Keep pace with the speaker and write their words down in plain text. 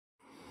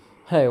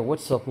Hey,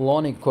 what's up,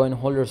 LUNC coin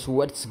holders?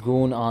 What's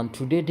going on?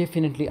 Today,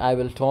 definitely, I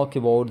will talk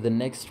about the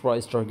next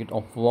price target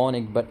of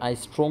LUNC. But I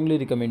strongly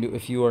recommend you,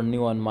 if you are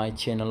new on my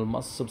channel,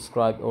 must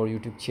subscribe our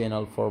YouTube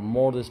channel for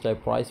more this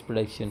type price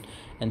prediction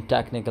and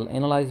technical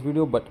analyze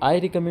video. But I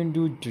recommend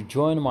you to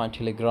join my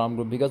Telegram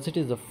group because it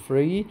is a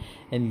free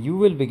and you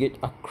will be get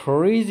a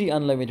crazy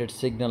unlimited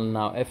signal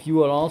now. If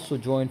you are also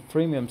join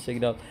premium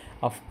signal,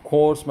 of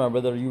course my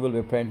brother, you will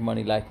be print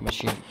money like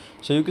machine.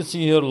 So you can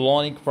see here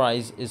LUNC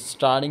price is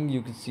starting.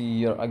 You can see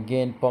here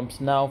again pumps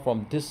now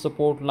from this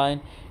support line.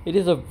 It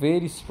is a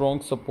very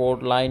strong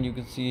support line. You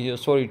can see here,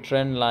 sorry,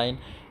 trend line.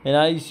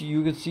 And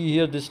you can see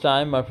here this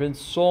time, my friends,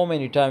 so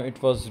many time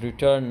it was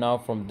returned now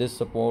from this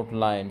support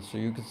line. So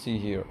you can see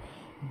here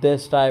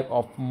this type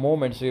of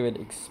moments we will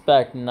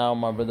expect now,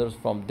 my brothers,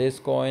 from this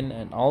coin.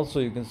 And also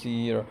you can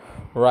see here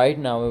right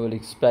now we will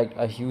expect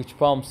a huge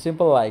pump,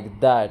 simple like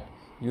that.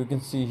 You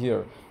can see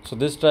here, so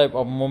this type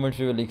of moments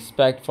we will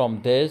expect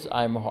from this.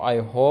 I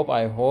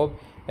hope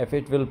if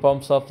it will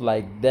pumps up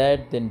like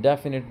that, then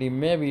definitely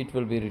maybe it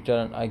will be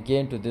returned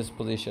again to this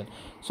position.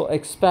 So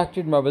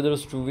expected, my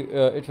brothers, to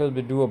it will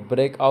be do a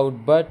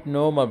breakout, but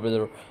no, my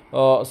brother,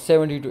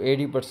 70 to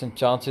 80%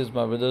 chances,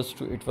 my brothers,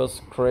 to it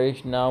was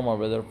crashed now, my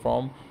brother,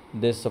 from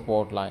this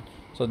support line.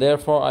 So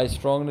therefore I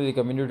strongly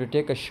recommend you to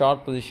take a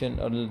short position,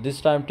 or this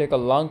time take a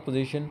long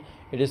position.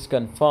 It is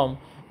confirmed.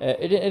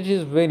 It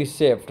is very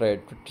safe trade.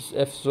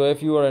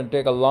 If you are and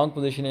take a long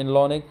position in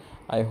LUNC,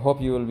 I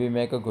hope you will be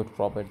make a good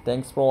profit.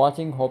 Thanks for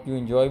watching. Hope you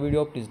enjoy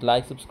video. Please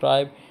like,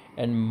 subscribe,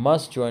 and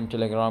must join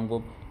Telegram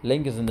group.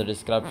 Link is in the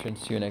description.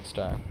 See you next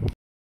time.